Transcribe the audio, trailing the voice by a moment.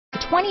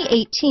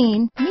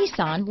2018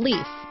 Nissan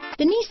Leaf.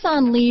 The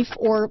Nissan Leaf,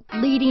 or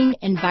leading,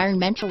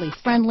 environmentally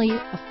friendly,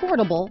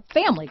 affordable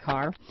family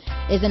car,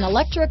 is an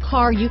electric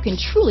car you can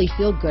truly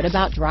feel good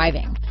about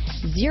driving.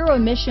 Zero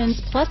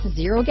emissions plus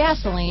zero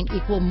gasoline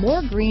equal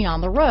more green on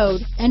the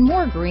road and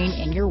more green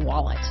in your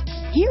wallet.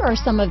 Here are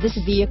some of this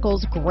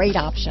vehicle's great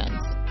options: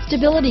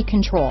 stability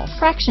control,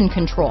 traction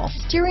control,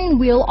 steering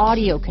wheel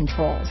audio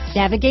controls,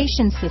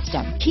 navigation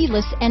system,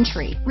 keyless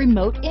entry,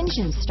 remote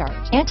engine start,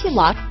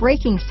 anti-lock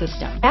braking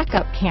system,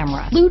 backup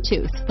camera,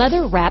 Bluetooth,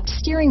 leather-wrapped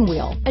steering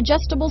wheel,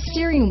 adjustable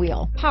steering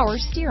wheel, power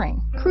steering,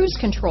 cruise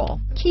control,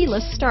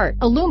 keyless start,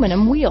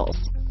 aluminum wheels,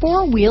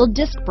 four-wheel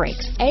disc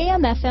brakes,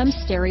 AM/FM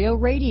stereo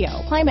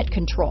radio, climate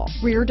control,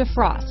 rear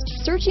defrost.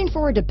 Searching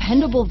for a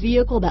dependable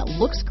vehicle that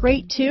looks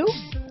great too?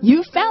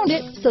 You found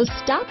it, so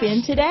stop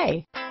in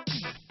today.